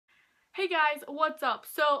Hey guys, what's up?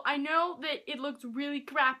 So I know that it looks really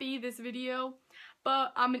crappy, this video,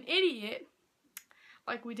 but I'm an idiot.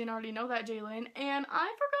 Like, we didn't already know that, Jalen. And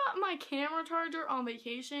I forgot my camera charger on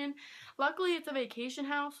vacation. Luckily, it's a vacation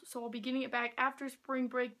house, so I'll be getting it back after spring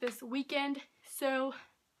break this weekend. So,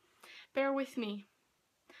 bear with me.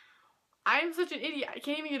 I am such an idiot. I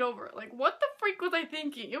can't even get over it. Like, what the freak was I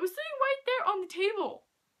thinking? It was sitting right there on the table.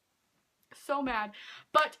 So mad.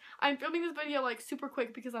 But I'm filming this video like super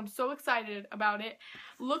quick because I'm so excited about it.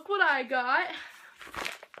 Look what I got.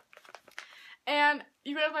 And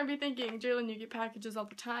you guys might be thinking, Jalen, you get packages all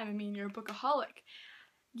the time. I mean, you're a bookaholic.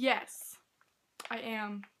 Yes, I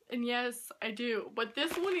am. And yes, I do. But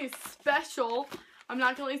this one is special. I'm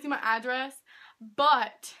not going to let you see my address.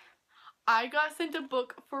 But I got sent a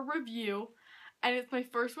book for review. And it's my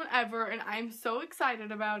first one ever. And I'm so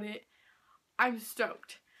excited about it. I'm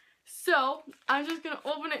stoked. So, I'm just going to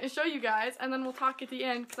open it and show you guys, and then we'll talk at the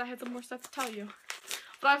end because I had some more stuff to tell you.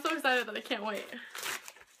 But I'm so excited that I can't wait.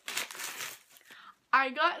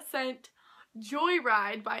 I got sent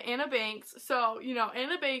Joyride by Anna Banks. So, you know,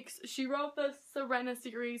 Anna Banks, she wrote the Serena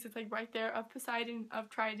series. It's like right there, of Poseidon, of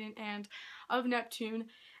Trident, and of Neptune.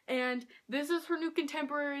 And this is her new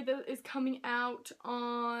contemporary that is coming out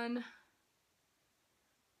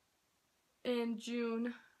in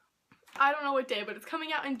June. I don't know what day, but it's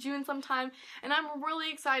coming out in June sometime, and I'm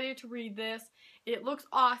really excited to read this. It looks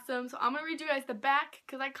awesome, so I'm going to read you guys the back,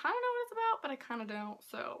 because I kind of know what it's about, but I kind of don't,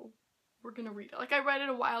 so we're going to read it. Like, I read it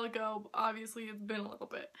a while ago, but obviously it's been a little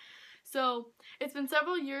bit. So, it's been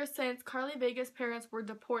several years since Carly Vega's parents were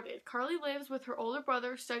deported. Carly lives with her older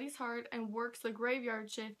brother, studies hard, and works the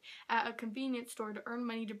graveyard shift at a convenience store to earn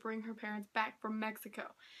money to bring her parents back from Mexico.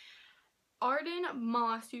 Arden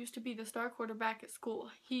Moss used to be the star quarterback at school.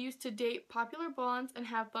 He used to date popular blondes and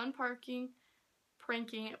have fun parking,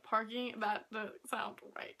 that doesn't sound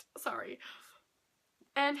right, sorry.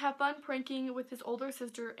 And have fun pranking with his older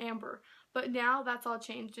sister, Amber. But now that's all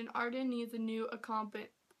changed, and Arden needs a new accomplice.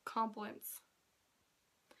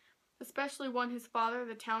 Especially one his father,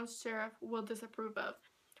 the town's sheriff, will disapprove of.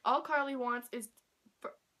 All Carly wants is...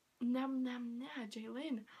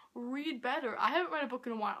 Jalen, read better. I haven't read a book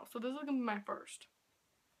in a while, so this is going to be my first.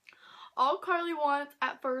 All Carly wants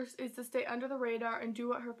at first is to stay under the radar and do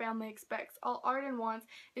what her family expects. All Arden wants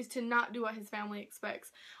is to not do what his family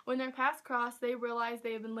expects. When their paths cross, they realize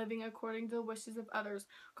they have been living according to the wishes of others.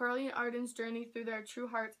 Carly and Arden's journey through their true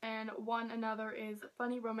hearts and one another is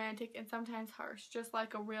funny, romantic, and sometimes harsh, just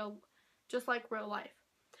like real life.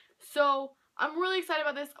 So, I'm really excited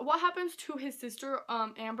about this. What happens to his sister,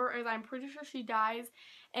 Amber, is I'm pretty sure she dies,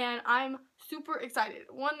 and I'm super excited.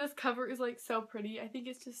 One, this cover is like so pretty. I think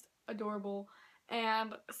it's just adorable,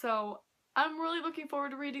 and so I'm really looking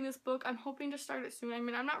forward to reading this book. I'm hoping to start it soon. I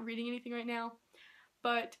mean, I'm not reading anything right now,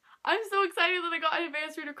 but I'm so excited that I got an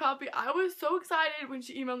advanced reader copy. I was so excited when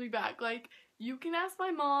she emailed me back. Like, you can ask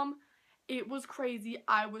my mom. It was crazy.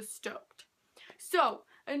 I was stoked. So,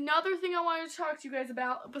 another thing I wanted to talk to you guys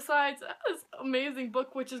about, besides this amazing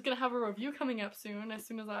book, which is going to have a review coming up soon as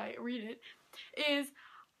I read it, is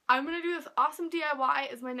I'm going to do this awesome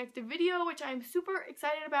DIY as my next video, which I'm super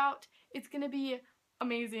excited about. It's going to be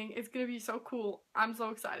amazing. It's going to be so cool. I'm so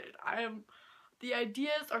excited. The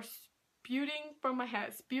ideas are spewing from my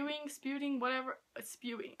head. Spewing, whatever.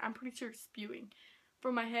 Spewing. I'm pretty sure spewing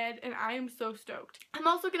from my head, and I am so stoked. I'm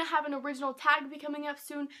also going to have an original tag be coming up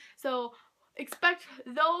soon, so expect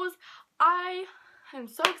those. I am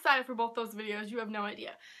so excited for both those videos. You have no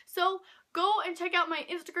idea. So go and check out my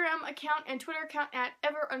Instagram account and Twitter account at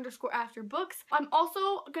ever_afterbooks. I'm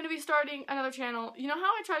also going to be starting another channel. You know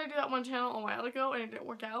how I tried to do that one channel a while ago and it didn't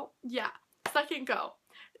work out? Yeah. Second go.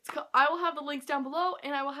 I will have the links down below,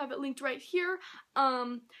 and I will have it linked right here.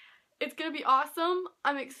 It's going to be awesome.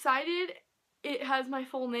 I'm excited. It has my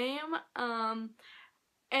full name.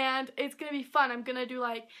 And it's going to be fun. I'm going to do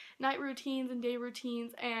like night routines and day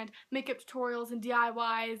routines and makeup tutorials and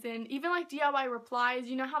DIYs and even like DIY replies.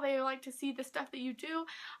 You know how they like to see the stuff that you do?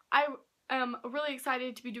 I am really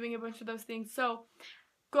excited to be doing a bunch of those things. So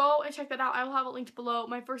go and check that out. I will have it linked below.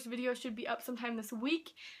 My first video should be up sometime this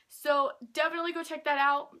week. So definitely go check that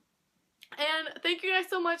out. And thank you guys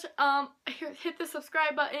so much. Hit the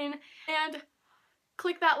subscribe button and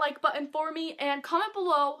click that like button for me, and comment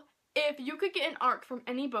below if you could get an arc from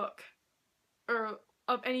any book, or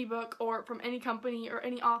of any book, or from any company, or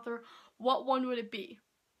any author, what one would it be?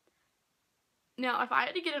 Now, if I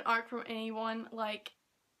had to get an arc from anyone, like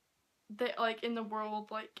in the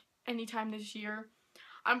world, like, anytime this year,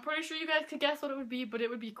 I'm pretty sure you guys could guess what it would be, but it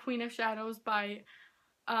would be Queen of Shadows by,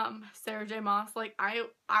 Sarah J. Maas. Like,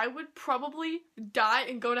 I would probably die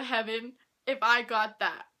and go to heaven if I got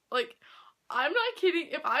that. Like, I'm not kidding.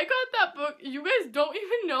 If I got that book, you guys don't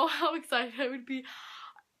even know how excited I would be.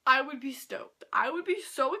 I would be stoked. I would be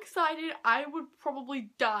so excited. I would probably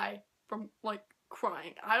die from, like,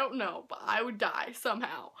 crying. I don't know, but I would die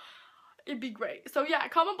somehow. It'd be great. So yeah,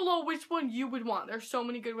 comment below which one you would want. There's so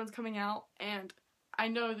many good ones coming out, and I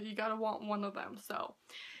know that you gotta want one of them. So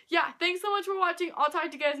yeah, thanks so much for watching. I'll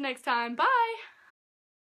talk to you guys next time. Bye!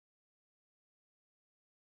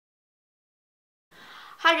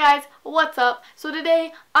 Hi guys, what's up? So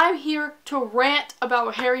today I'm here to rant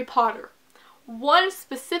about Harry Potter. One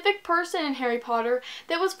specific person in Harry Potter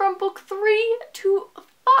that was from book 3 to 5.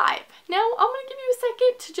 Now I'm gonna give you a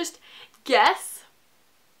second to just guess.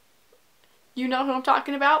 You know who I'm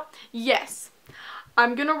talking about? Yes.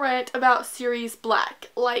 I'm gonna rant about Sirius Black.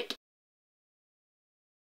 Like,